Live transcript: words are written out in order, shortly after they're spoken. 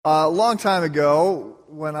A long time ago,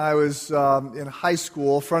 when I was in high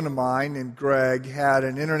school, a friend of mine named Greg had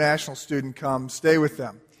an international student come stay with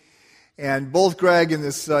them. And both Greg and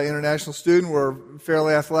this international student were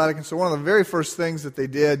fairly athletic, and so one of the very first things that they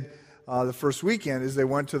did the first weekend is they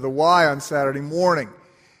went to the Y on Saturday morning.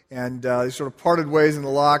 And they sort of parted ways in the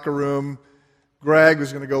locker room. Greg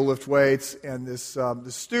was going to go lift weights, and this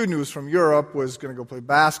student who was from Europe was going to go play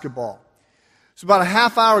basketball. So about a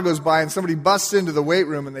half hour goes by, and somebody busts into the weight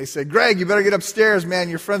room, and they say, "Greg, you better get upstairs, man.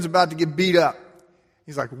 Your friend's about to get beat up."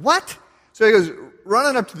 He's like, "What?" So he goes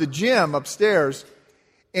running up to the gym upstairs,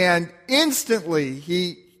 and instantly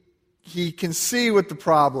he can see what the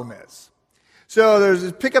problem is. So there's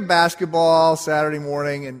a pickup basketball Saturday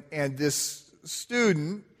morning, and this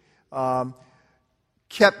student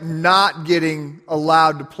kept not getting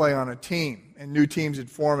allowed to play on a team. And new teams had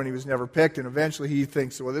formed, and he was never picked. And eventually he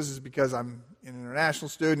thinks, well, this is because I'm an international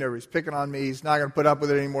student. Everybody's picking on me. He's not going to put up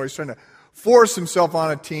with it anymore. He's trying to force himself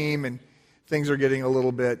on a team, and things are getting a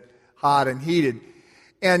little bit hot and heated.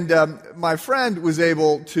 And my friend was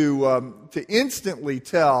able to instantly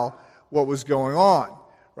tell what was going on.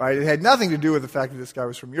 Right? It had nothing to do with the fact that this guy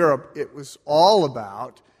was from Europe. It was all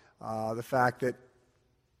about the fact that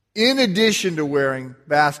in addition to wearing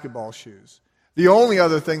basketball shoes, the only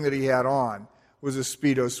other thing that he had on was a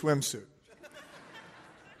Speedo swimsuit.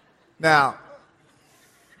 Now,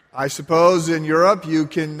 I suppose in Europe you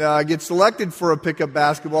can get selected for a pickup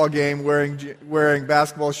basketball game wearing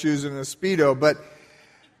basketball shoes and a Speedo, but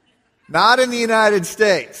not in the United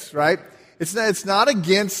States, right? It's not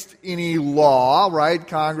against any law, right?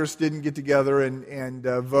 Congress didn't get together and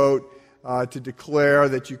vote to declare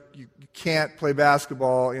that you can't play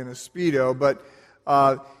basketball in a Speedo,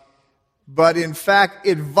 but in fact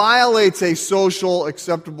it violates a social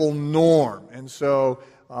acceptable norm. And so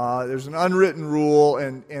there's an unwritten rule,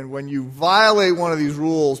 and when you violate one of these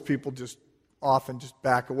rules, people just often just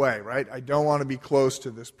back away, right? I don't want to be close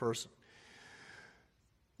to this person.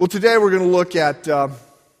 Well, today we're going to look at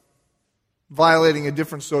violating a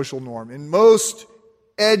different social norm. In most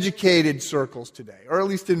educated circles today, or at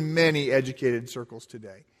least in many educated circles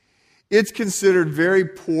today, it's considered very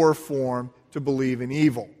poor form to believe in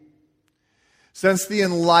evil. Since the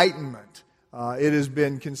Enlightenment, it has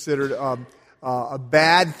been considered a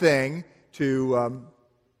bad thing to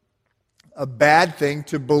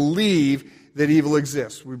believe that evil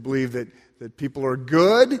exists. We believe that people are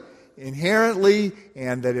good inherently,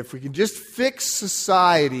 and that if we can just fix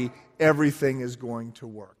society, everything is going to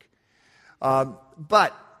work.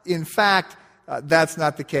 But in fact, that's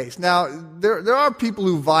not the case. Now, there are people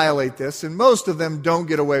who violate this, and most of them don't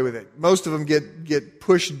get away with it. Most of them get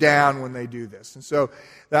pushed down when they do this. And so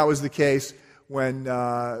that was the case when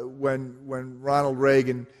Ronald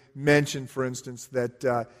Reagan mentioned, for instance, that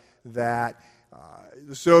the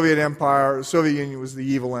Soviet Union was the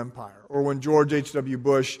evil empire, or when George H.W.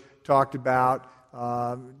 Bush talked about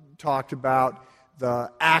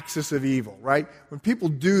the axis of evil, right? When people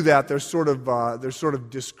do that, they're sort of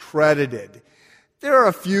discredited. There are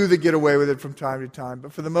a few that get away with it from time to time,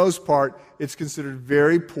 but for the most part, it's considered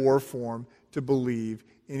very poor form to believe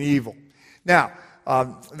in evil. Now,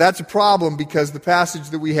 that's a problem because the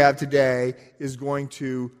passage that we have today is going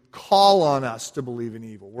to call on us to believe in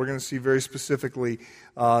evil. We're going to see very specifically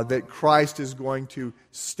that Christ is going to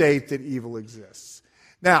state that evil exists.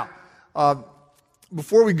 Now,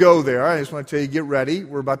 before we go there, I just want to tell you, get ready.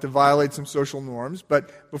 We're about to violate some social norms.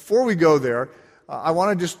 But before we go there, I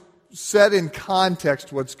want to just set in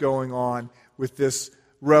context what's going on with this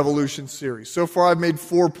Revolution series. So far, I've made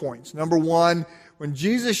 4 points. Number one, when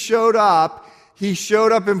Jesus showed up, he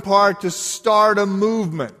showed up in part to start a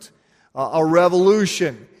movement, a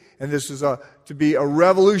revolution. And this is to be a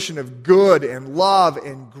revolution of good and love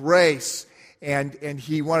and grace. And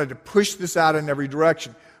he wanted to push this out in every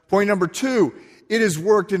direction. Point number two, it has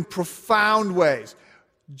worked in profound ways.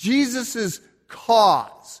 Jesus'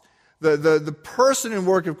 cause, the person and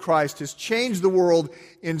work of Christ, has changed the world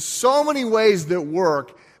in so many ways that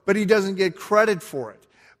work, but he doesn't get credit for it.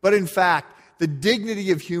 But in fact, the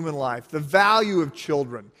dignity of human life, the value of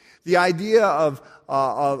children, the idea of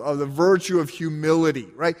the virtue of humility,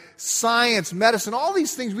 right? Science, medicine, all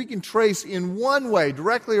these things we can trace in one way,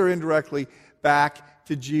 directly or indirectly, back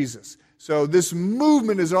to Jesus. So this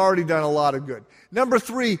movement has already done a lot of good. Number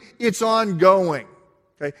three, it's ongoing.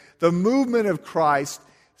 Okay? The movement of Christ,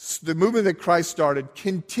 the movement that Christ started,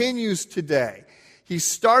 continues today. He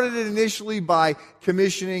started it initially by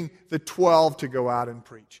commissioning the 12 to go out and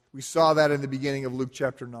preach. We saw that in the beginning of Luke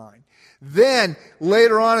chapter 9. Then,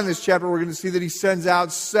 later on in this chapter, we're going to see that he sends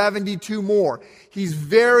out 72 more. He's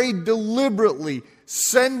very deliberately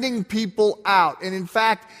sending people out. And in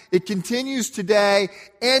fact, it continues today,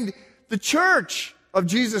 and the church of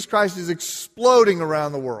Jesus Christ is exploding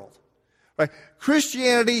around the world. Right?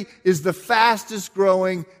 Christianity is the fastest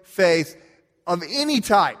growing faith of any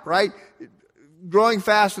type, right? Growing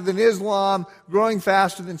faster than Islam, growing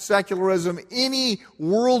faster than secularism, any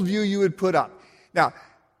worldview you would put up. Now,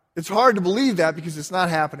 it's hard to believe that because it's not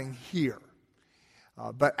happening here.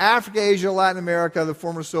 But Africa, Asia, Latin America, the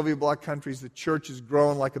former Soviet bloc countries, the church is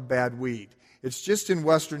growing like a bad weed. It's just in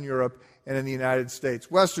Western Europe and in the United States.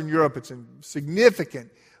 Western Europe, it's in significant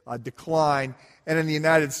decline, and in the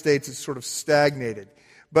United States, it's sort of stagnated.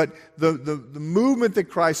 But the movement that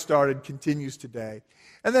Christ started continues today.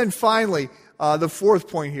 And then finally, the fourth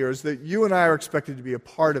point here is that you and I are expected to be a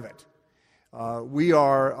part of it. We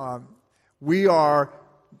are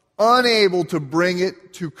unable to bring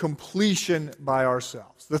it to completion by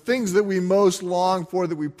ourselves. The things that we most long for,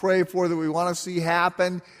 that we pray for, that we want to see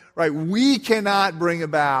happen, right, we cannot bring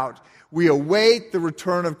about. We await the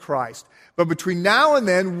return of Christ. But between now and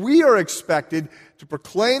then, we are expected to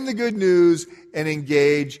proclaim the good news and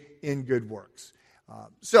engage in good works.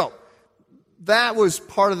 So, that was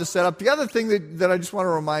part of the setup. The other thing that I just want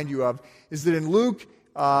to remind you of is that in Luke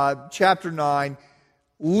chapter 9,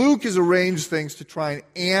 Luke has arranged things to try and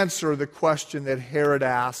answer the question that Herod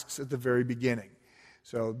asks at the very beginning.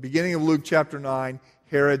 So, beginning of Luke chapter 9,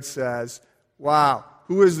 Herod says, wow,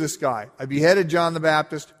 who is this guy? I beheaded John the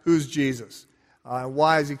Baptist. Who's Jesus?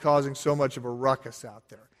 Why is he causing so much of a ruckus out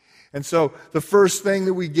there? And so, the first thing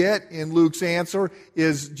that we get in Luke's answer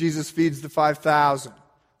is Jesus feeds the 5,000.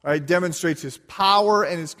 Right? Demonstrates his power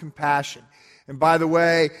and his compassion. And by the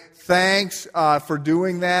way, thanks for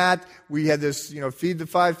doing that. We had this, Feed the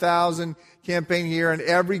 5,000 campaign here, and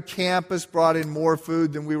every campus brought in more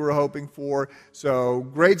food than we were hoping for. So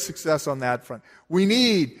great success on that front. We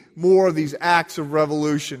need more of these acts of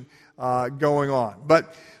revolution going on.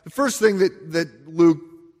 But the first thing that Luke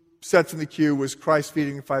sets in the queue was Christ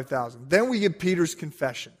feeding the 5,000. Then we get Peter's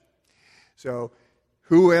confession. So,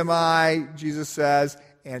 who am I? Jesus says.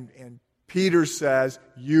 And Peter says,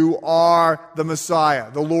 you are the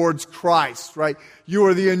Messiah, the Lord's Christ, right? You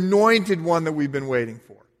are the anointed one that we've been waiting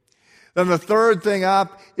for. Then the third thing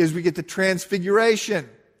up is we get the transfiguration.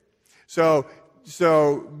 So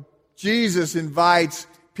Jesus invites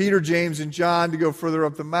Peter, James, and John to go further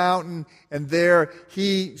up the mountain, and there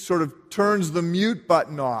he sort of turns the mute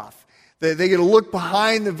button off. They get to look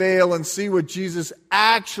behind the veil and see what Jesus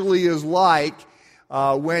actually is like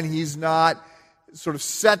when he's not sort of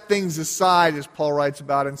set things aside, as Paul writes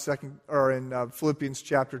about in Philippians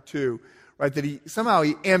chapter 2, right? That he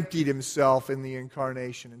emptied himself in the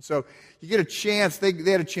incarnation. And so you get a chance, they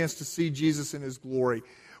had a chance to see Jesus in his glory.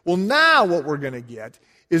 Well, now what we're going to get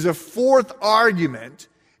is a fourth argument.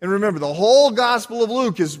 And remember, the whole Gospel of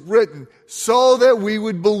Luke is written so that we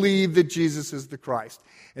would believe that Jesus is the Christ.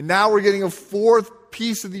 And now we're getting a fourth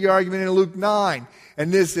piece of the argument in Luke 9.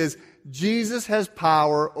 And this is, Jesus has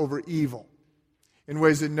power over evil in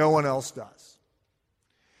ways that no one else does.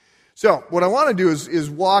 So, what I want to do is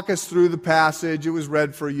walk us through the passage. It was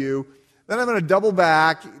read for you. Then I'm going to double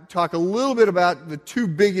back, talk a little bit about the two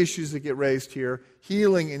big issues that get raised here,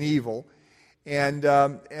 healing and evil, and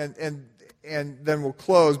then we'll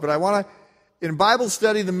close. But I want to, in Bible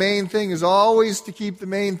study, the main thing is always to keep the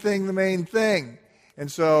main thing the main thing. And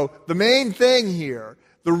so, the main thing here,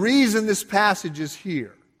 the reason this passage is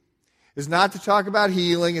here, is not to talk about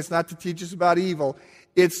healing, it's not to teach us about evil,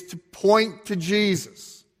 it's to point to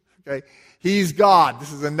Jesus. Okay? He's God.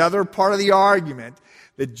 This is another part of the argument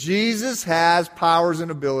that Jesus has powers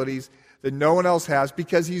and abilities that no one else has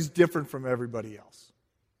because he's different from everybody else.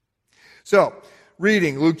 So,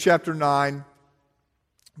 reading Luke chapter 9,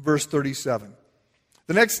 verse 37.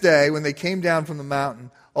 The next day, when they came down from the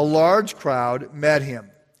mountain, a large crowd met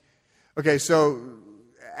him. Okay, so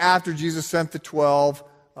after Jesus sent the 12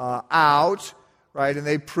 out, right, and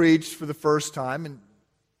they preached for the first time, and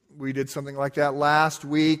we did something like that last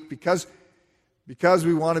week because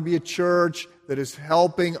we want to be a church that is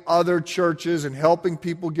helping other churches and helping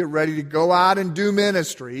people get ready to go out and do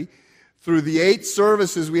ministry. Through the 8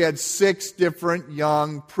 services, we had 6 different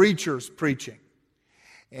young preachers preaching.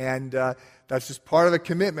 And that's just part of the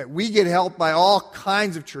commitment. We get help by all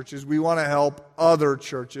kinds of churches. We want to help other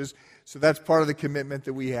churches. So that's part of the commitment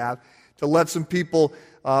that we have, to let some people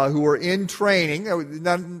who are in training.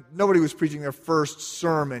 Nobody was preaching their first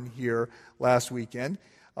sermon here last weekend.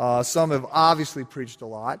 Some have obviously preached a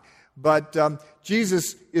lot. But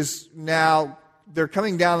Jesus is now, they're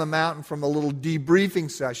coming down the mountain from a little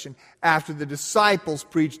debriefing session after the disciples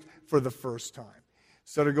preached for the first time.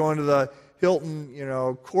 Instead of going to the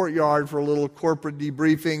Hilton, courtyard for a little corporate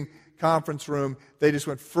debriefing conference room. They just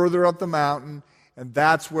went further up the mountain, and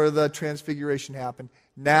that's where the transfiguration happened.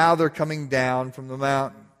 Now they're coming down from the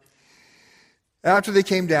mountain. After they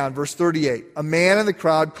came down, verse 38, a man in the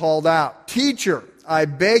crowd called out, "Teacher, I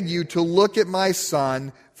beg you to look at my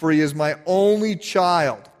son, for he is my only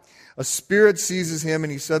child. A spirit seizes him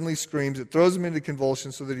and he suddenly screams. It throws him into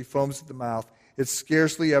convulsions so that he foams at the mouth. It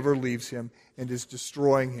scarcely ever leaves him and is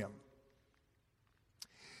destroying him."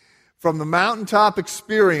 From the mountaintop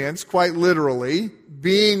experience, quite literally,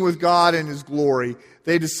 being with God in His glory,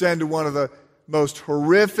 they descend to one of the most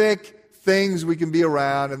horrific things we can be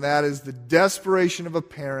around, and that is the desperation of a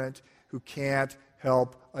parent who can't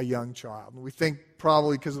help a young child. And we think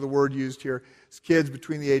probably because of the word used here, it's kids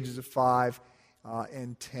between the ages of 5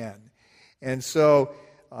 and 10. And so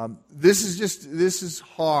this is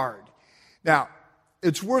hard. Now,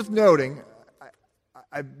 it's worth noting,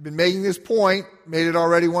 I've been making this point, made it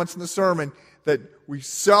already once in the sermon, that we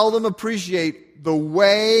seldom appreciate the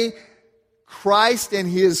way Christ and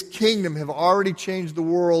His kingdom have already changed the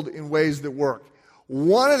world in ways that work.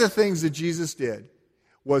 One of the things that Jesus did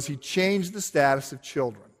was He changed the status of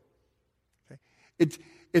children. Okay?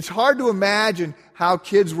 It's hard to imagine how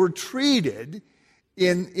kids were treated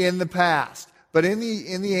in the past. But in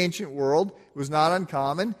the ancient world, it was not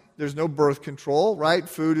uncommon. There's no birth control, right?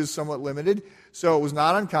 Food is somewhat limited. So it was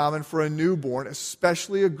not uncommon for a newborn,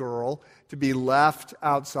 especially a girl, to be left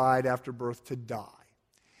outside after birth to die.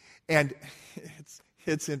 And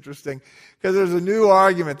it's interesting because there's a new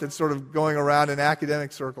argument that's sort of going around in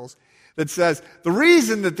academic circles that says the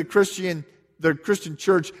reason that the Christian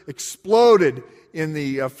church exploded in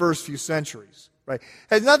the first few centuries, right,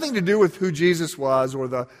 had nothing to do with who Jesus was or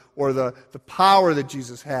the power that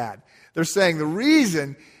Jesus had. They're saying the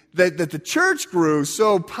reason that the church grew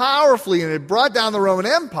so powerfully and it brought down the Roman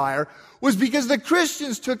Empire was because the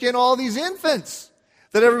Christians took in all these infants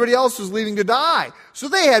that everybody else was leaving to die. So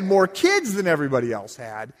they had more kids than everybody else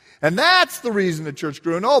had. And that's the reason the church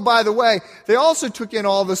grew. And oh, by the way, they also took in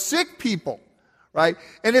all the sick people, right?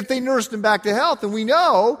 And if they nursed them back to health, and we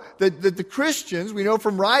know that the Christians, we know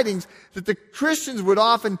from writings, that the Christians would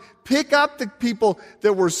often pick up the people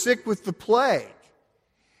that were sick with the plague.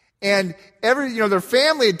 And their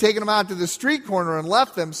family had taken them out to the street corner and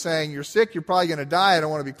left them saying, "You're sick, you're probably going to die. I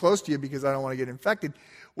don't want to be close to you because I don't want to get infected."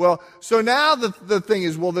 Well, so now the thing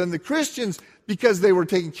is, well, then the Christians, because they were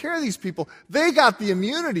taking care of these people, they got the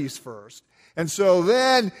immunities first. And so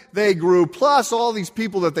then they grew, plus all these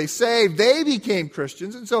people that they saved, they became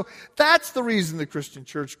Christians. And so that's the reason the Christian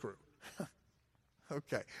church grew.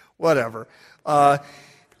 Okay, whatever.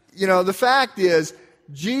 The fact is,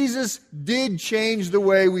 Jesus did change the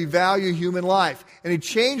way we value human life. And He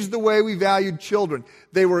changed the way we valued children.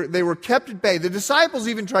 They were kept at bay. The disciples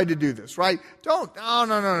even tried to do this, right? No.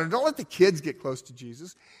 Don't let the kids get close to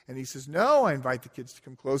Jesus. And He says, no, I invite the kids to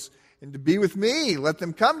come close and to be with me. Let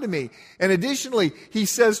them come to me. And additionally, He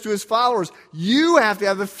says to His followers, you have to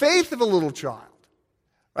have the faith of a little child.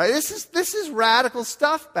 Right? This is radical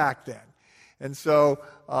stuff back then. And so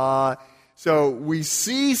we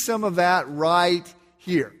see some of that right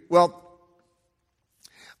here. Well,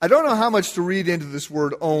 I don't know how much to read into this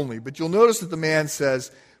word only, but you'll notice that the man says,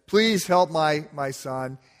 "Please help my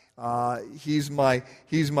son. He's my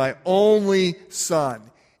only son."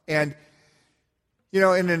 And, in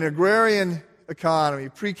an agrarian economy,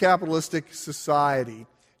 pre-capitalistic society,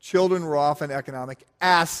 children were often economic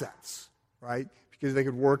assets, right? Because they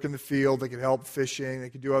could work in the field, they could help fishing, they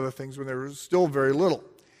could do other things when they were still very little.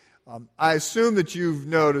 I assume that you've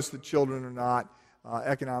noticed that children are not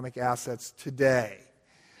economic assets today.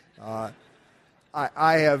 I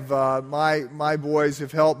have my boys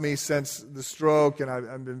have helped me since the stroke, and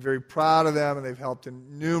I've been very proud of them, and they've helped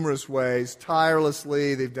in numerous ways,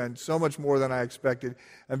 tirelessly. They've done so much more than I expected.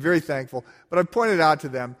 I'm very thankful. But I've pointed out to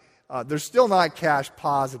them they're still not cash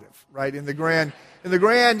positive, right? In the grand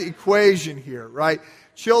equation here, right?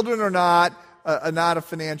 Children are not a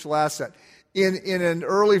financial asset. In an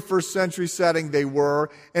early first century setting, they were.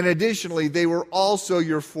 And additionally, they were also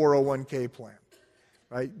your 401k plan,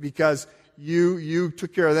 right? Because you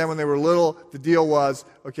took care of them when they were little. The deal was,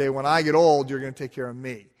 okay, when I get old, you're going to take care of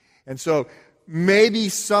me. And so maybe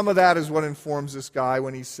some of that is what informs this guy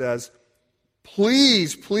when he says,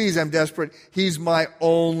 please, I'm desperate. He's my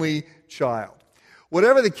only child.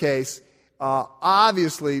 Whatever the case,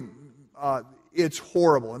 obviously, it's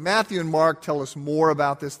horrible. And Matthew and Mark tell us more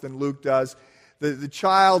about this than Luke does. The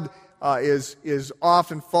child is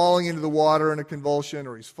often falling into the water in a convulsion,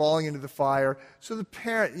 or he's falling into the fire. So the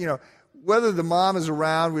parent, whether the mom is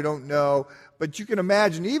around, we don't know. but you can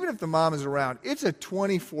imagine, even if the mom is around, it's a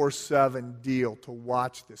 24/7 deal to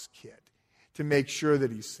watch this kid, to make sure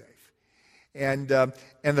that he's safe. And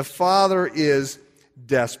the father is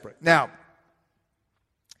desperate. Now,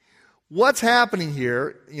 what's happening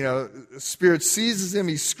here? The spirit seizes him,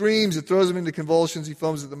 he screams, it throws him into convulsions, he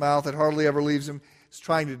foams at the mouth, it hardly ever leaves him, it's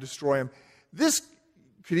trying to destroy him. This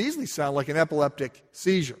could easily sound like an epileptic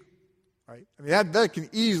seizure. Right? I mean, that can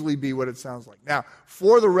easily be what it sounds like. Now,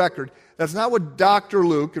 for the record, that's not what Dr.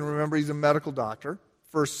 Luke, and remember he's a medical doctor,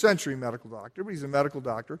 first century medical doctor, but he's a medical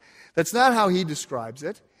doctor. That's not how he describes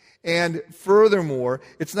it. And furthermore,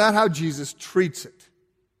 it's not how Jesus treats it.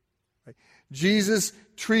 Right? Jesus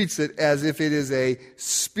treats it as if it is a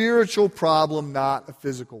spiritual problem, not a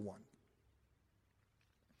physical one.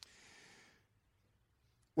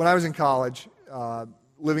 When I was in college,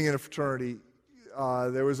 living in a fraternity,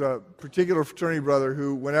 there was a particular fraternity brother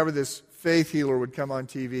who, whenever this faith healer would come on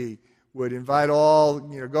TV, would invite all,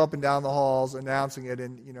 go up and down the halls announcing it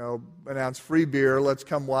and, announce free beer, let's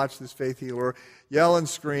come watch this faith healer, yell and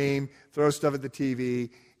scream, throw stuff at the TV.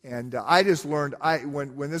 And I just learned,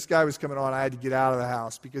 when this guy was coming on, I had to get out of the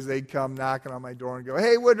house because they'd come knocking on my door and go,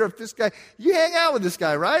 hey, Woodruff, this guy, you hang out with this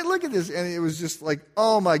guy, right? Look at this. And it was just like,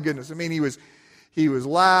 oh my goodness. I mean, he was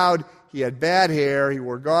loud, he had bad hair, he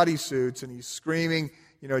wore gaudy suits, and he's screaming,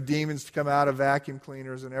 demons to come out of vacuum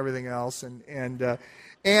cleaners and everything else.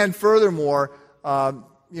 And furthermore,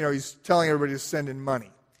 he's telling everybody to send in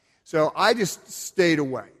money. So I just stayed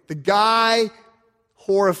away. The guy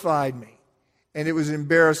horrified me, and it was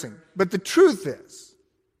embarrassing. But the truth is,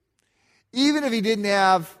 even if he didn't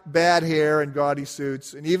have bad hair and gaudy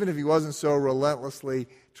suits, and even if he wasn't so relentlessly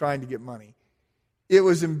trying to get money, it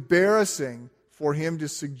was embarrassing for him to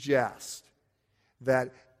suggest that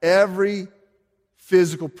every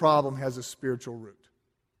physical problem has a spiritual root.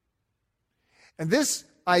 And this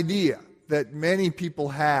idea that many people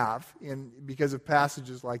have because of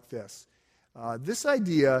passages like this, this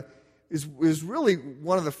idea is really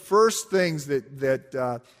one of the first things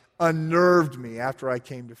that unnerved me after I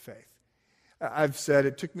came to faith. I've said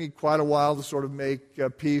it took me quite a while to sort of make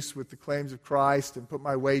peace with the claims of Christ and put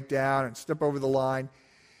my weight down and step over the line.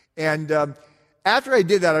 And after I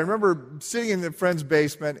did that, I remember sitting in a friend's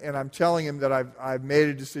basement, and I'm telling him that I've made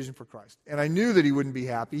a decision for Christ. And I knew that he wouldn't be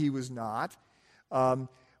happy. He was not.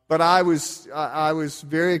 But I was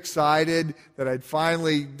very excited that I'd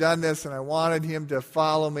finally done this, and I wanted him to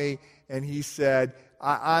follow me. And he said,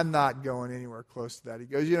 I'm not going anywhere close to that. He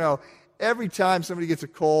goes, every time somebody gets a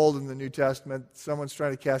cold in the New Testament, someone's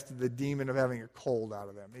trying to cast the demon of having a cold out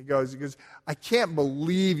of them. He goes, I can't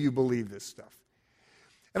believe you believe this stuff.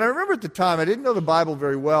 And I remember at the time, I didn't know the Bible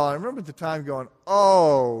very well. I remember at the time going,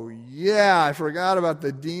 oh, yeah, I forgot about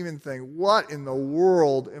the demon thing. What in the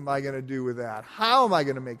world am I going to do with that? How am I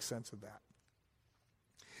going to make sense of that?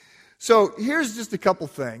 So here's just a couple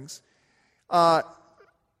things.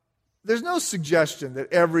 There's no suggestion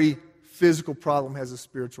that every physical problem has a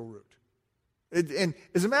spiritual root. And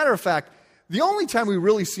as a matter of fact, the only time we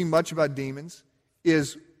really see much about demons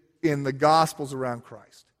is in the Gospels around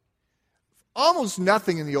Christ. Almost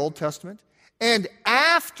nothing in the Old Testament. And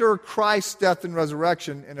after Christ's death and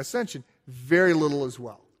resurrection and ascension, very little as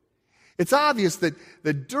well. It's obvious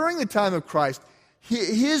that during the time of Christ,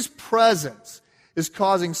 his presence is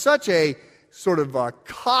causing such a sort of a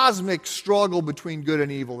cosmic struggle between good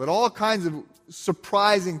and evil that all kinds of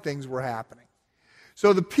surprising things were happening.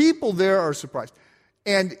 So the people there are surprised.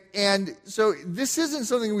 And so this isn't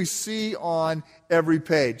something we see on every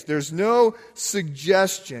page. There's no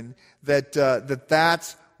suggestion that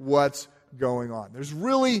that's what's going on. There's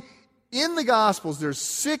really, in the Gospels, there's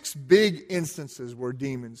 6 big instances where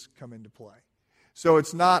demons come into play. So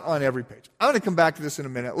it's not on every page. I'm going to come back to this in a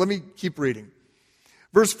minute. Let me keep reading.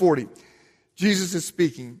 Verse 40. Jesus is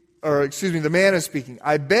speaking, the man is speaking.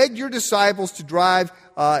 I begged your disciples to drive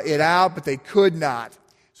it out, but they could not.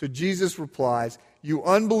 So Jesus replies, you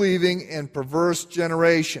unbelieving and perverse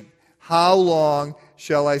generation, how long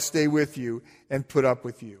shall I stay with you and put up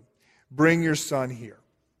with you? Bring your son here.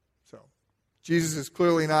 So Jesus is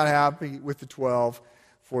clearly not happy with the 12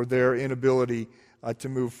 for their inability to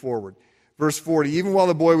move forward. Verse 40, even while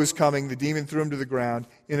the boy was coming, the demon threw him to the ground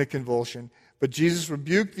in a convulsion. But Jesus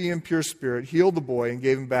rebuked the impure spirit, healed the boy, and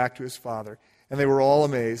gave him back to his father. And they were all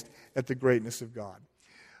amazed at the greatness of God.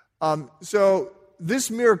 So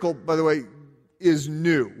this miracle, by the way, is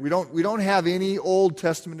new. We don't have any Old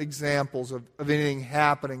Testament examples of anything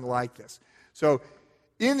happening like this. So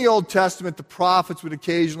in the Old Testament, the prophets would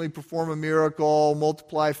occasionally perform a miracle,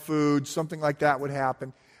 multiply food, something like that would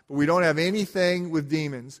happen. But we don't have anything with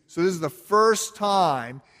demons. So this is the first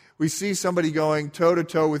time we see somebody going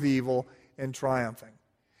toe-to-toe with evil and triumphing.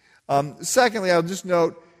 Secondly, I'll just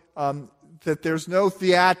note that there's no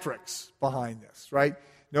theatrics behind this, right?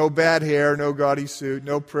 No bad hair, no gaudy suit,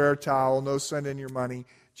 no prayer towel, no send in your money.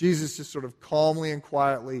 Jesus just sort of calmly and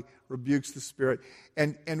quietly rebukes the spirit.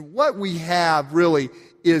 And what we have really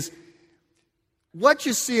is what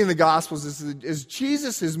you see in the Gospels is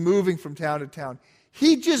Jesus is moving from town to town.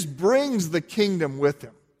 He just brings the kingdom with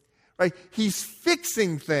him, right? He's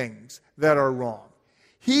fixing things that are wrong.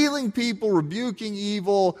 Healing people, rebuking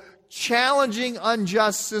evil, challenging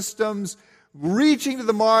unjust systems, reaching to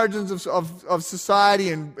the margins of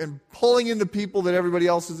society and pulling in the people that everybody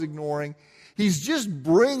else is ignoring. He's just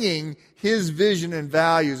bringing his vision and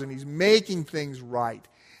values, and he's making things right.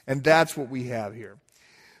 And that's what we have here.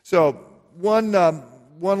 So, one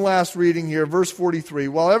last reading here, verse 43.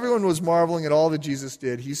 While everyone was marveling at all that Jesus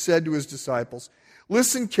did, he said to his disciples,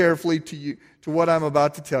 "Listen carefully to what I'm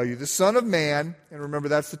about to tell you. The Son of Man," and remember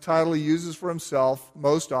that's the title he uses for himself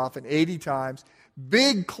most often, 80 times,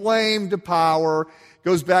 big claim to power,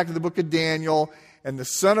 goes back to the book of Daniel, and the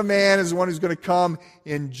Son of Man is the one who's going to come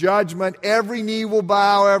in judgment. Every knee will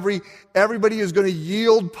bow, everybody is going to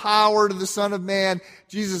yield power to the Son of Man.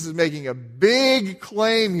 Jesus is making a big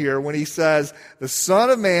claim here when he says the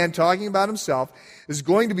Son of Man, talking about himself, is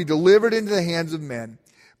going to be delivered into the hands of men.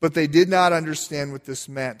 But they did not understand what this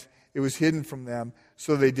meant. It was hidden from them,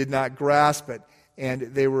 so they did not grasp it, and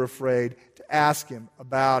they were afraid to ask him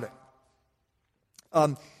about it.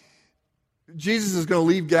 Jesus is going to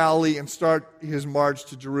leave Galilee and start his march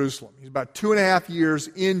to Jerusalem. He's about 2.5 years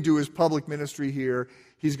into his public ministry here.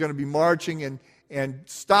 He's going to be marching and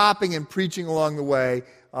stopping and preaching along the way,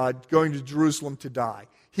 going to Jerusalem to die.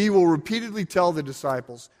 He will repeatedly tell the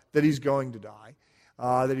disciples that he's going to die,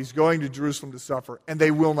 that he's going to Jerusalem to suffer, and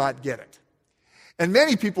they will not get it. And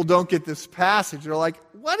many people don't get this passage. They're like,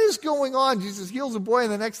 what is going on? Jesus heals a boy,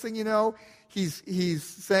 and the next thing you know, he's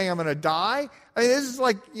saying, I'm going to die? I mean, this is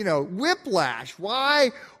like, whiplash.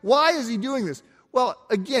 Why is he doing this? Well,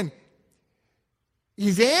 again,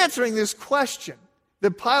 he's answering this question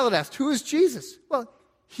that Pilate asked. Who is Jesus? Well,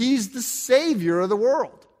 he's the Savior of the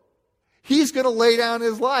world. He's going to lay down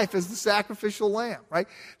his life as the sacrificial lamb, right?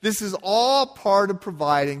 This is all part of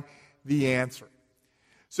providing the answer.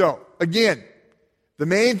 So, again, the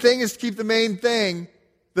main thing is to keep the main thing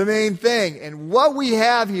the main thing. And what we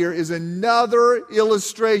have here is another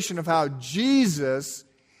illustration of how Jesus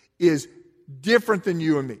is different than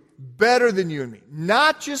you and me, better than you and me.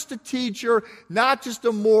 Not just a teacher, not just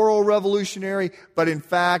a moral revolutionary, but in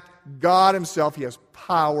fact, God himself. He has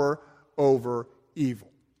power over evil.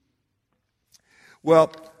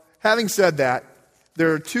 Well, having said that,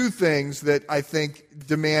 there are two things that I think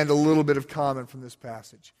demand a little bit of comment from this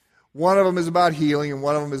passage. One of them is about healing, and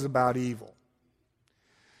one of them is about evil.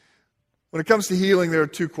 When it comes to healing, there are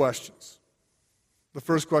two questions. The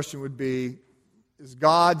first question would be, is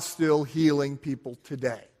God still healing people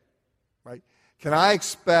today? Right? Can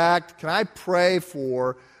I pray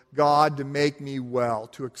for God to make me well,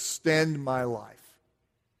 to extend my life?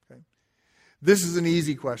 Okay? This is an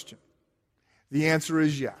easy question. The answer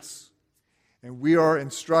is yes. And we are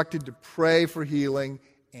instructed to pray for healing,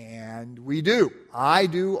 and we do. I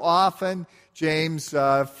do often. James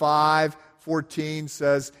 5:14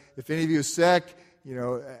 says, if any of you is sick,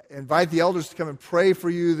 invite the elders to come and pray for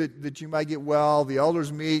you that you might get well. The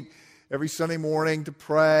elders meet every Sunday morning to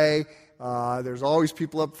pray. There's always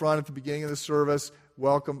people up front at the beginning of the service,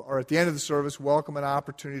 or at the end of the service, welcome an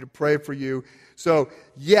opportunity to pray for you. So,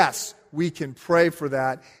 yes, we can pray for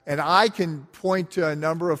that. And I can point to a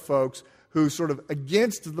number of folks who sort of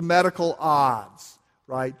against the medical odds,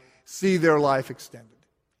 right, see their life extended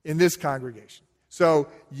in this congregation. So,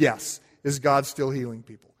 yes, is God still healing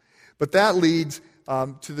people? But that leads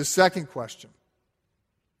to the second question,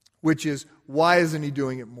 which is, why isn't he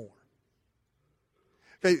doing it more?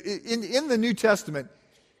 Okay, in the New Testament,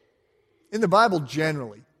 in the Bible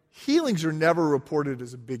generally, healings are never reported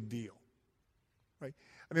as a big deal. Right?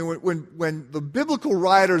 I mean, when the biblical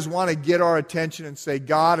writers want to get our attention and say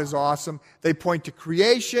God is awesome, they point to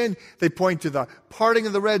creation, they point to the parting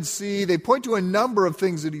of the Red Sea, they point to a number of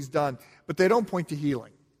things that he's done, but they don't point to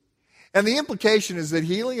healing. And the implication is that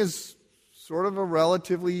healing is sort of a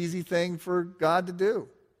relatively easy thing for God to do.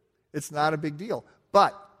 It's not a big deal.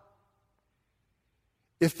 But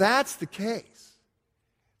if that's the case,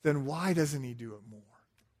 then why doesn't he do it more?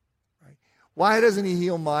 Right? Why doesn't he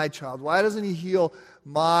heal my child? Why doesn't he heal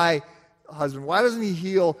my husband? Why doesn't he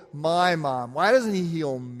heal my mom? Why doesn't he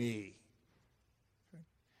heal me? Okay.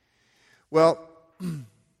 Well,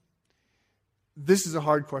 this is a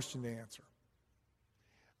hard question to answer.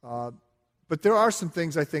 But there are some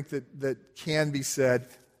things I think that can be said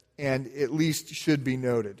and at least should be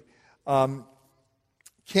noted.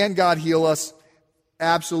 Can God heal us?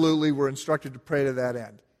 Absolutely, we're instructed to pray to that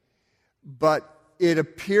end. But it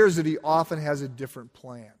appears that he often has a different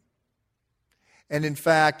plan. And in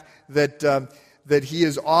fact, that he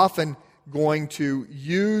is often going to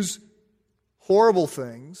use horrible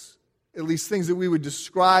things, at least things that we would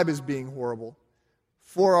describe as being horrible,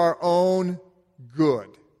 for our own good.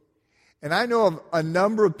 And I know of a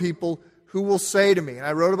number of people who will say to me, and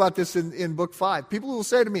I wrote about this in book 5, people who will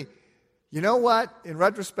say to me, you know what, in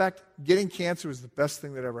retrospect, getting cancer was the best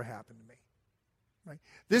thing that ever happened to me. Right?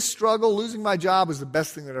 This struggle, losing my job, was the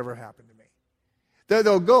best thing that ever happened to me.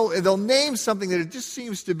 They'll name something that it just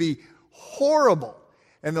seems to be horrible,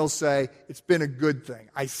 and they'll say, it's been a good thing.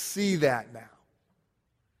 I see that now.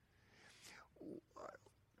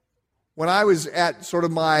 When I was at sort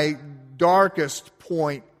of my darkest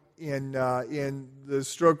point in the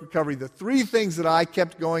stroke recovery, the 3 things that I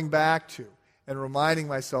kept going back to and reminding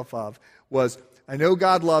myself of was, I know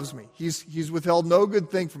God loves me. He's withheld no good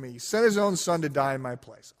thing from me. He sent his own son to die in my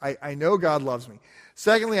place. I know God loves me.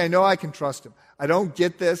 Secondly, I know I can trust him. I don't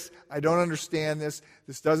get this. I don't understand this.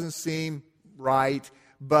 This doesn't seem right.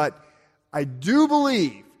 But I do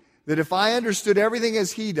believe that if I understood everything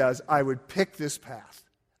as he does, I would pick this path.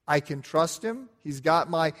 I can trust him. He's got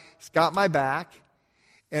my back.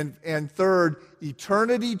 And third,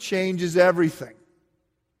 eternity changes everything.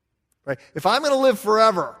 Right? If I'm going to live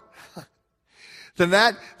forever, then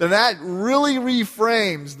that really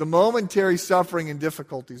reframes the momentary suffering and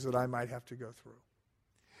difficulties that I might have to go through.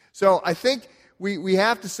 So I think we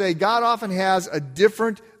have to say God often has a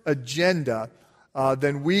different agenda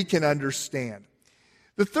than we can understand.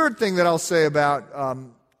 The third thing that I'll say about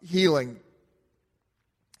healing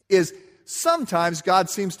is sometimes God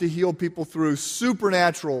seems to heal people through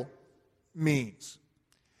supernatural means.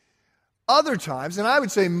 Other times, and I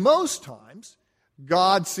would say most times,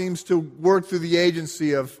 God seems to work through the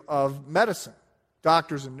agency of medicine,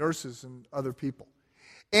 doctors and nurses and other people.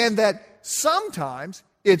 And that sometimes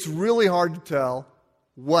it's really hard to tell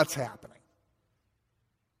what's happening.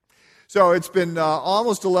 So it's been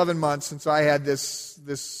almost 11 months since I had this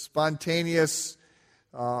spontaneous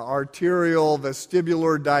arterial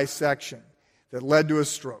vestibular dissection that led to a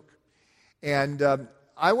stroke. And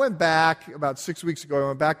I went back about 6 weeks ago. I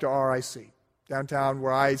went back to RIC, downtown,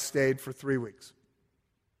 where I stayed for 3 weeks.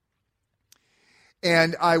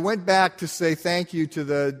 And I went back to say thank you to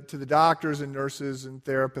the doctors and nurses and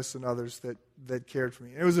therapists and others that cared for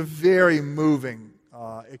me. And it was a very moving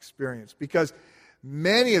experience because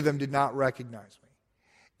many of them did not recognize me.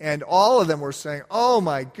 And all of them were saying, oh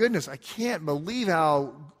my goodness, I can't believe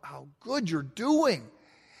how good you're doing.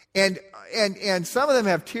 And some of them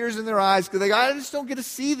have tears in their eyes because they go, I just don't get to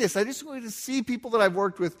see this. I just don't get to see people that I've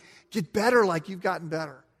worked with get better like you've gotten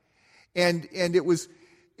better. And it was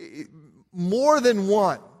more than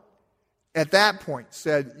one at that point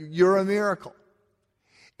said, you're a miracle.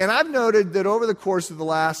 And I've noted that over the course of the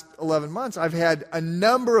last 11 months, I've had a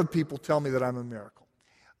number of people tell me that I'm a miracle.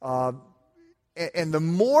 And the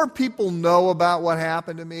more people know about what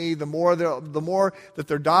happened to me, the more that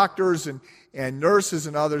their doctors and nurses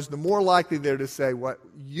and others, the more likely they're to say, "What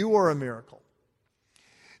you are a miracle."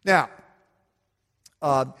 Now,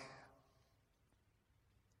 I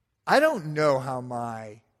don't know how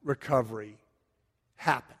my recovery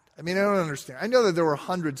happened. I mean, I don't understand. I know that there were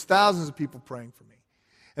hundreds, thousands of people praying for me.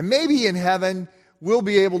 And maybe in heaven, we'll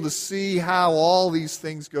be able to see how all these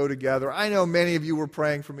things go together. I know many of you were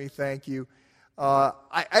praying for me. Thank you.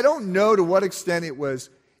 I don't know to what extent it was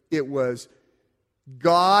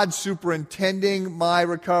God superintending my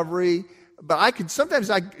recovery, but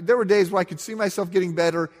there were days where I could see myself getting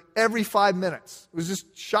better every 5 minutes. It was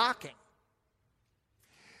just shocking.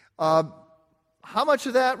 How much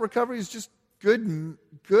of that recovery is just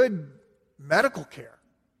good medical care?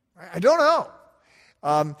 I don't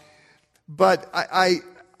know. But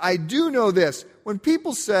I do know this. When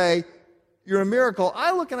people say, you're a miracle,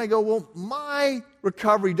 I look and I go, well, my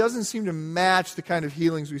recovery doesn't seem to match the kind of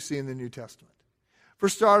healings we see in the New Testament. For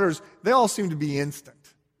starters, they all seem to be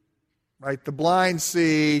instant. Right? The blind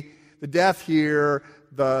see, the deaf hear,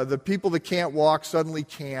 the people that can't walk suddenly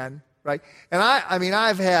can. Right? And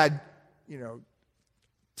I've had,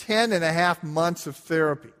 10 and a half months of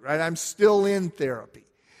therapy. Right? I'm still in therapy.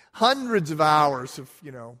 Hundreds of hours of,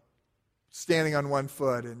 standing on one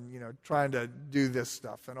foot and, trying to do this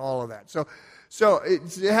stuff and all of that. So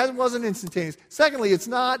it wasn't instantaneous. Secondly, it's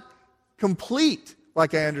not complete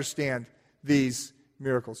like I understand these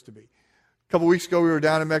miracles to be. A couple weeks ago, we were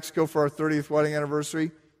down in Mexico for our 30th wedding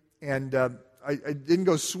anniversary, and I didn't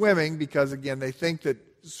go swimming because, again, they think that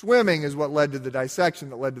swimming is what led to the dissection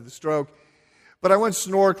that led to the stroke. But I went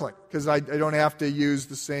snorkeling because I don't have to use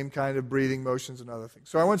the same kind of breathing motions and other things.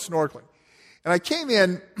 So I went snorkeling. And I came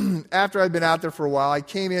in, after I'd been out there for a while, I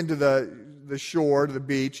came into the shore, to the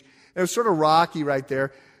beach, and it was sort of rocky right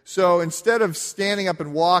there. So instead of standing up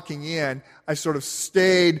and walking in, I sort of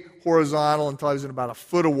stayed horizontal until I was in about a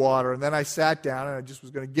foot of water, and then I sat down and I just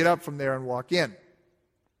was going to get up from there and walk in.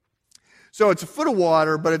 So it's a foot of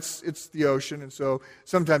water, but it's the ocean, and so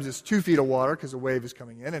sometimes it's 2 feet of water because a wave is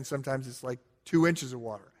coming in, and sometimes it's like 2 inches of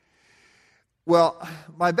water. Well,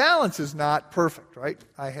 my balance is not perfect, right?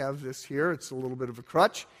 I have this here. It's a little bit of a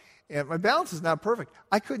crutch, and my balance is not perfect.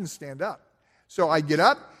 I couldn't stand up. So I'd get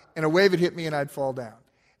up, and a wave would hit me, and I'd fall down.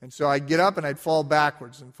 And so I'd get up, and I'd fall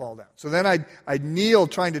backwards and fall down. So then I'd kneel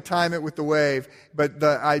trying to time it with the wave, but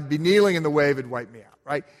I'd be kneeling, and the wave would wipe me out,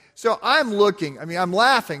 right? So I'm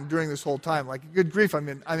laughing during this whole time. Like, good grief, I'm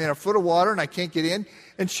in a foot of water, and I can't get in.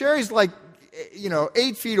 And Sherry's like,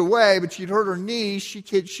 8 feet away, but she'd hurt her knee. She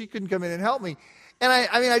couldn't come in and help me. And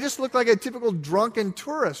I just look like a typical drunken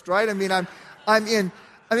tourist, right? I'm in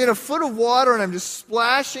a foot of water, and I'm just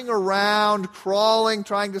splashing around, crawling,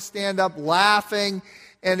 trying to stand up, laughing,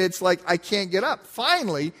 and it's like I can't get up.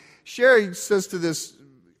 Finally, Sherry says to this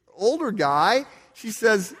older guy, she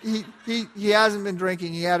says, he hasn't been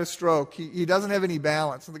drinking, he had a stroke, he doesn't have any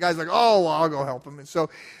balance. And the guy's like, oh, well, I'll go help him. And so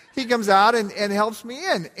he comes out and helps me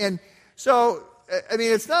in. And so,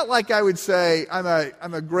 it's not like I would say I'm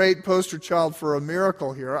a great poster child for a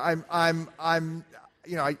miracle here. I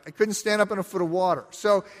couldn't stand up in a foot of water.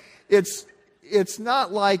 So it's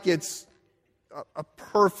not like it's a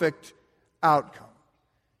perfect outcome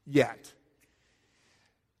yet.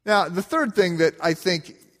 Now, the third thing that I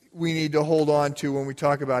think we need to hold on to when we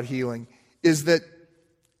talk about healing is that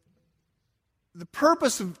the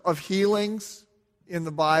purpose of healings in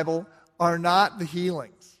the Bible are not the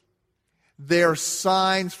healings. They're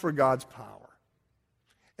signs for God's power.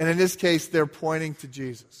 And in this case, they're pointing to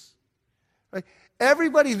Jesus. Right?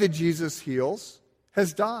 Everybody that Jesus heals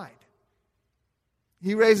has died.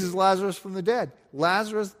 He raises Lazarus from the dead.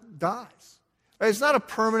 Lazarus dies. Right? It's not a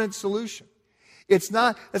permanent solution. It's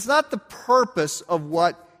not the purpose of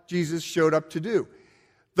what Jesus showed up to do.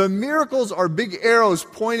 The miracles are big arrows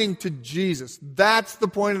pointing to Jesus. That's the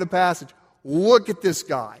point of the passage. Look at this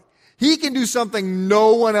guy. He can do something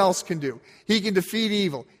no one else can do. He can defeat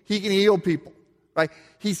evil. He can heal people. Right?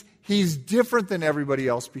 He's different than everybody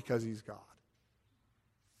else because he's God.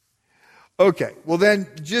 Okay, well then,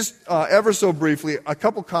 just ever so briefly, a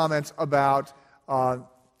couple comments about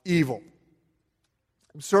evil.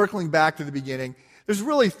 I'm circling back to the beginning. There's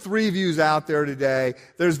really 3 views out there today.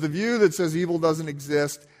 There's the view that says evil doesn't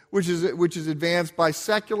exist, which is advanced by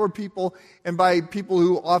secular people and by people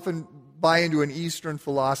who often buy into an Eastern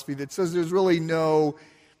philosophy that says there's really no...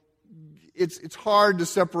 It's hard to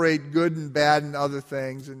separate good and bad and other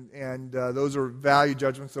things, and those are value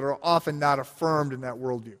judgments that are often not affirmed in that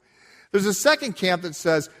worldview. There's a second camp that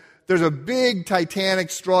says there's a big titanic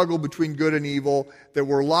struggle between good and evil, that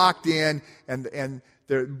we're locked in, and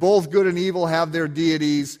both good and evil have their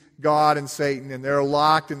deities, God and Satan, and they're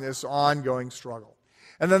locked in this ongoing struggle.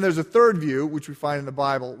 And then there's a third view, which we find in the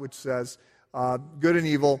Bible, which says good and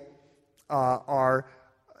evil are...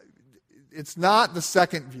 It's not the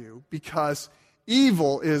second view, because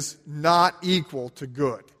evil is not equal to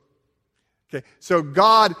good. Okay, so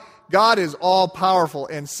God is all-powerful,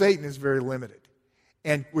 and Satan is very limited,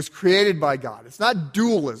 and was created by God. It's not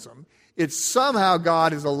dualism. It's somehow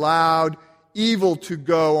God has allowed evil to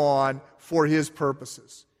go on for his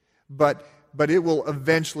purposes, but it will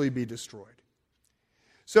eventually be destroyed.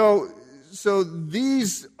 So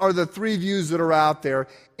these are the 3 views that are out there,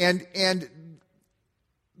 and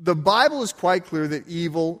the Bible is quite clear that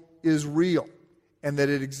evil is real and that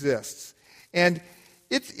it exists. And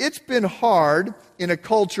it's been hard in a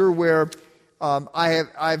culture where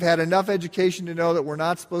I've had enough education to know that we're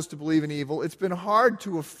not supposed to believe in evil. It's been hard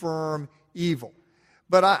to affirm evil.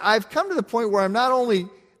 But I've come to the point where I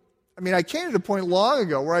came to the point long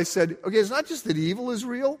ago where I said, okay, it's not just that evil is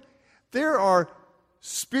real. There are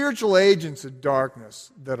spiritual agents of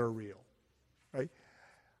darkness that are real. Right?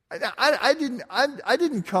 I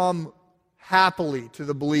didn't come happily to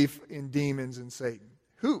the belief in demons and Satan.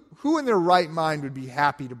 Who in their right mind would be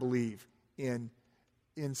happy to believe in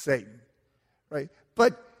Satan? Right?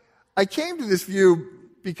 But I came to this view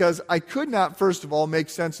because I could not, first of all, make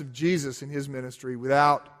sense of Jesus and his ministry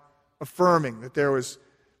without affirming that there was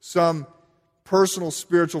some personal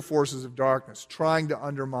spiritual forces of darkness trying to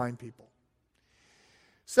undermine people.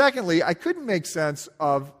 Secondly, I couldn't make sense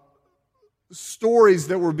of stories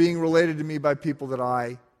that were being related to me by people that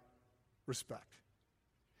I respect.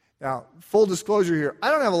 Now, full disclosure here,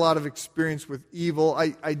 I don't have a lot of experience with evil.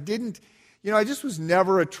 I didn't, I just was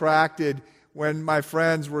never attracted when my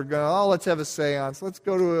friends were going, oh, let's have a seance, let's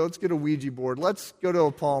get a Ouija board, let's go to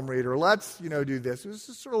a palm reader, let's, do this. It was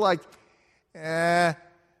just sort of like,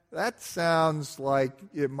 that sounds like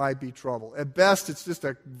it might be trouble. At best, it's just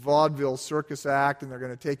a vaudeville circus act and they're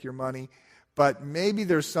going to take your money. But maybe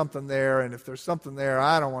there's something there, and if there's something there,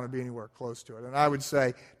 I don't want to be anywhere close to it. And I would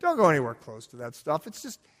say, don't go anywhere close to that stuff. It's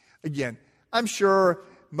just, again, I'm sure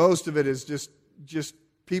most of it is just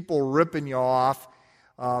people ripping you off.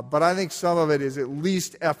 But I think some of it is at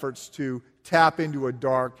least efforts to tap into a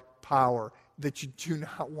dark power that you do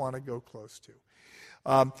not want to go close to.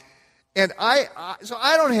 And so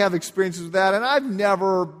I don't have experiences with that, and I've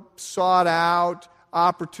never sought out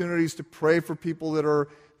opportunities to pray for people that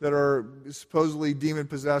are supposedly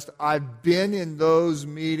demon-possessed. I've been in those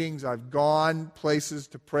meetings. I've gone places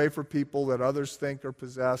to pray for people that others think are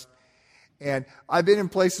possessed. And I've been in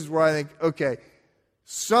places where I think, okay,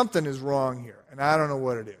 something is wrong here, and I don't know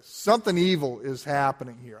what it is. Something evil is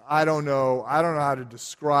happening here. I don't know how to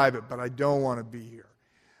describe it, but I don't want to be here.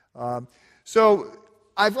 So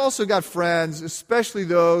I've also got friends, especially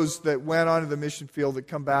those that went onto the mission field, that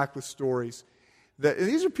come back with stories.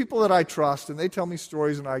 These are people that I trust, and they tell me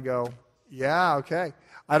stories, and I go, yeah, okay.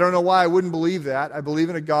 I don't know why I wouldn't believe that. I believe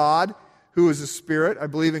in a God who is a spirit. I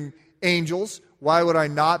believe in angels. Why would I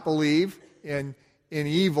not believe in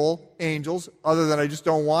evil angels, other than I just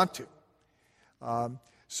don't want to?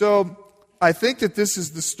 So I think that this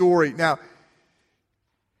is the story. Now,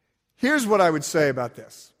 here's what I would say about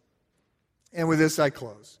this. And with this I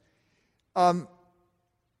close. Don't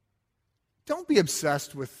be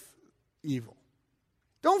obsessed with evil.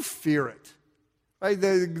 Don't fear it. Right?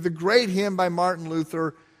 The great hymn by Martin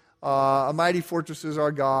Luther, A Mighty Fortress is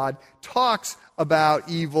Our God, talks about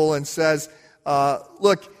evil and says,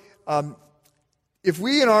 look, if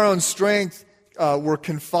we in our own strength were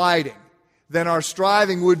confiding, then our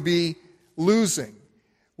striving would be losing.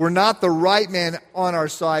 We're not the right man on our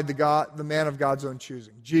side, the man of God's own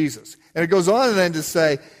choosing, Jesus. And it goes on then to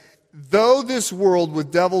say, though this world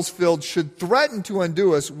with devils filled should threaten to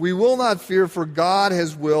undo us, we will not fear, for God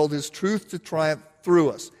has willed His truth to triumph through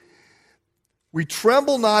us. We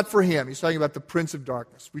tremble not for him. He's talking about the prince of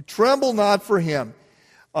darkness. We tremble not for him,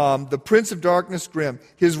 the prince of darkness grim.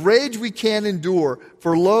 His rage we can endure,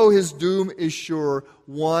 for lo, his doom is sure.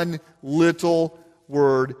 One little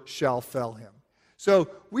word shall fell him. So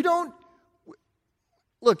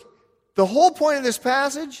look, the whole point of this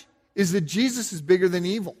passage is that Jesus is bigger than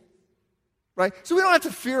evil. Right? So we don't have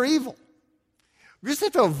to fear evil. We just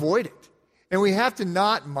have to avoid it. And we have to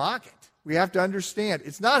not mock it. We have to understand.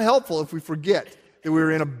 It's not helpful if we forget that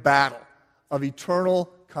we're in a battle of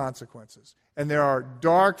eternal consequences. And there are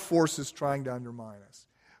dark forces trying to undermine us.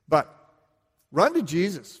 But run to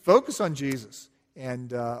Jesus. Focus on Jesus.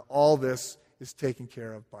 And all this is taken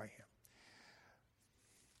care of by Him.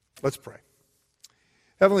 Let's pray.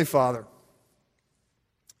 Heavenly Father,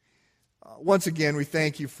 once again, we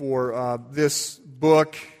thank you for this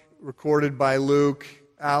book recorded by Luke,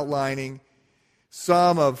 outlining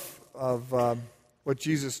some of what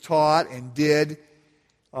Jesus taught and did.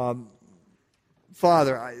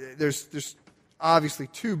 Father, there's obviously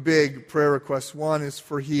two big prayer requests. One is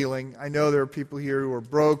for healing. I know there are people here who are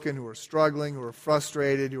broken, who are struggling, who are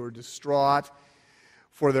frustrated, who are distraught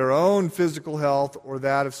for their own physical health or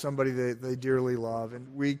that of somebody they dearly love.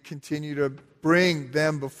 And we continue to bring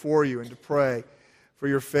them before you and to pray for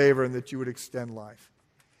your favor and that you would extend life.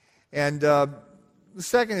 And the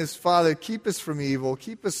second is, Father, keep us from evil.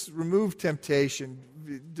 Remove temptation.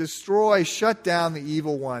 Destroy, shut down the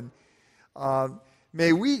evil one.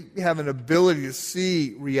 May we have an ability to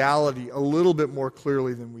see reality a little bit more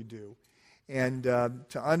clearly than we do. And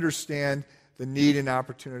to understand the need and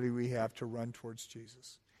opportunity we have to run towards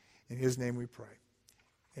Jesus. In His name we pray.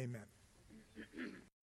 Amen.